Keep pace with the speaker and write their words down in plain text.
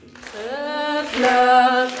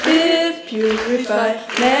Self-love, live, purify,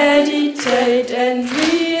 meditate and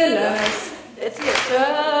realize. It's your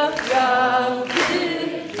self-love,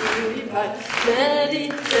 live, purify,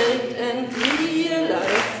 meditate and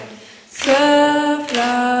realize.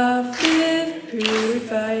 Self-love, live,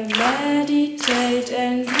 purify, meditate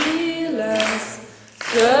and realize.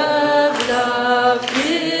 Self-love,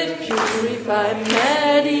 live, purify,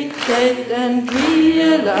 meditate and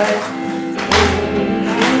realize.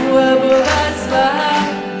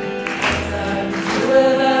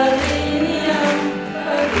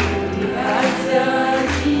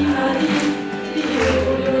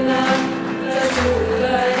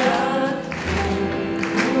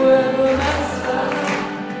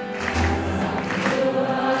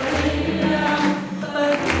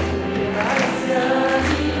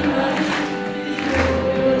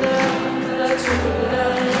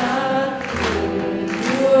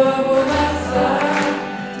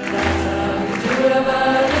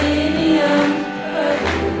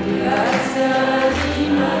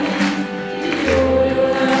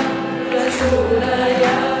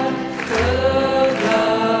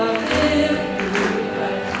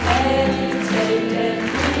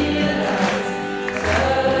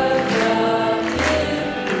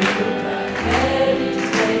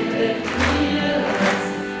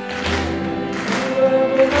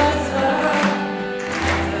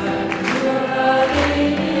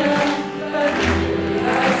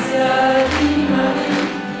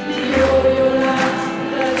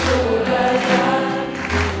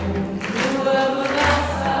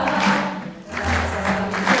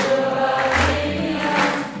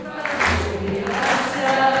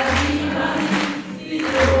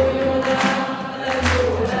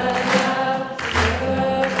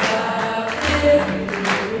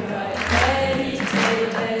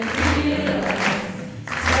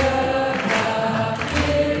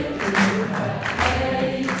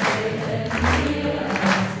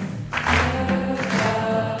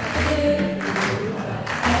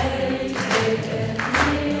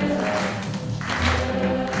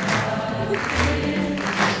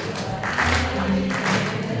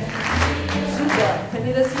 Wenn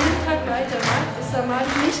ihr das jeden Tag weitermacht, ist der Mann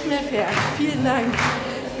nicht mehr fertig. Vielen Dank.